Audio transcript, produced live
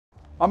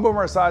I'm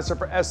Boomer Esiason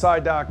for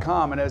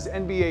SI.com, and as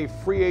NBA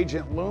free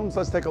agent looms,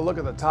 let's take a look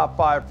at the top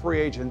 5 free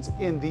agents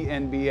in the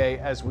NBA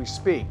as we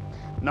speak.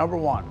 Number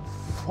 1,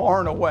 far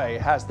and away,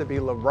 has to be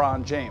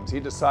LeBron James. He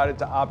decided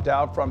to opt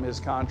out from his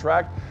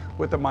contract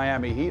with the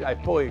Miami Heat. I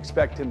fully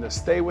expect him to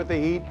stay with the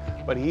Heat,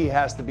 but he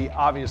has to be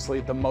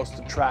obviously the most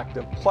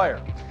attractive player.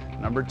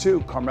 Number 2,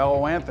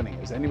 Carmelo Anthony.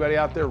 Does anybody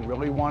out there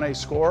really want a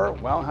scorer?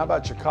 Well, how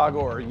about Chicago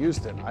or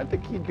Houston? I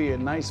think he'd be a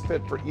nice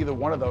fit for either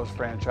one of those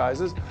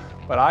franchises.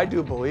 But I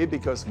do believe,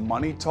 because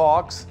money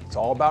talks, it's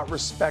all about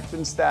respect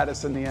and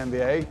status in the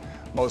NBA,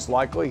 most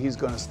likely he's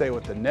going to stay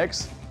with the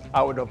Knicks.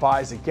 I would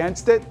advise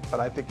against it,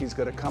 but I think he's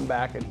going to come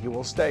back and he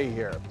will stay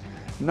here.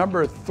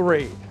 Number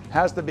 3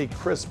 has to be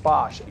Chris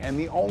Bosh, and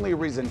the only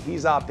reason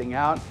he's opting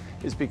out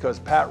is because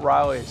Pat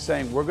Riley is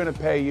saying, we're going to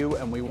pay you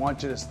and we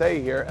want you to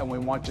stay here and we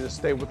want you to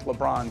stay with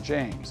LeBron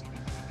James.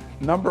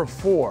 Number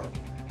 4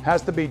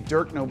 has to be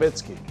Dirk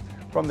Nowitzki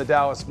from the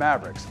Dallas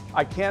Mavericks.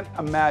 I can't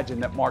imagine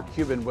that Mark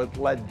Cuban would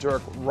let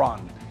Dirk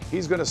run.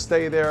 He's going to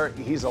stay there.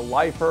 He's a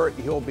lifer.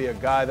 He'll be a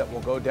guy that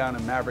will go down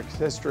in Mavericks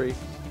history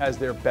as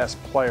their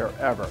best player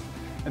ever.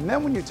 And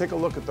then when you take a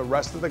look at the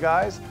rest of the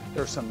guys,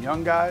 there's some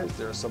young guys,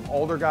 there's some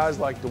older guys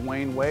like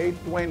Dwayne Wade.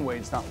 Dwayne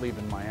Wade's not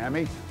leaving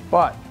Miami,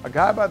 but a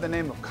guy by the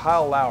name of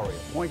Kyle Lowry,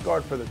 a point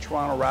guard for the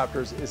Toronto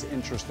Raptors, is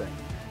interesting.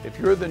 If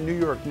you're the New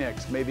York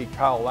Knicks, maybe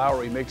Kyle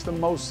Lowry makes the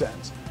most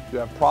sense. You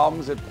have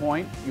problems at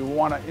point. You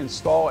want to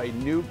install a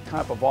new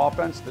type of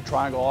offense, the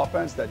triangle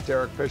offense that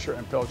Derek Fisher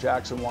and Phil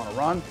Jackson want to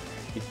run.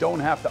 You don't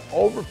have to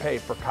overpay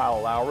for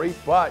Kyle Lowry,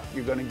 but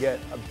you're going to get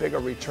a bigger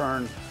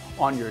return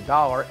on your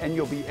dollar, and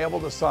you'll be able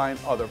to sign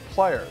other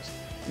players.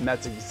 And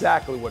that's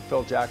exactly what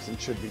Phil Jackson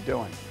should be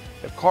doing.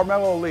 If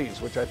Carmelo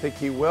leaves, which I think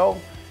he will,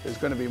 there's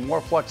going to be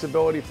more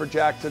flexibility for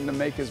Jackson to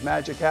make his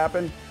magic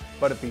happen.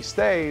 But if he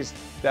stays,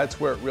 that's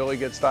where it really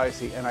gets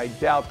dicey, and I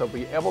doubt they'll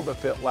be able to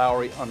fit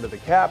Lowry under the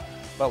cap.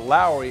 But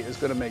Lowry is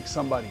going to make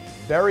somebody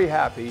very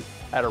happy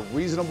at a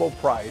reasonable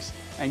price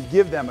and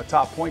give them a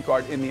top point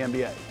guard in the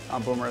NBA.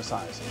 I'm Boomer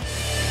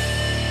Esiason.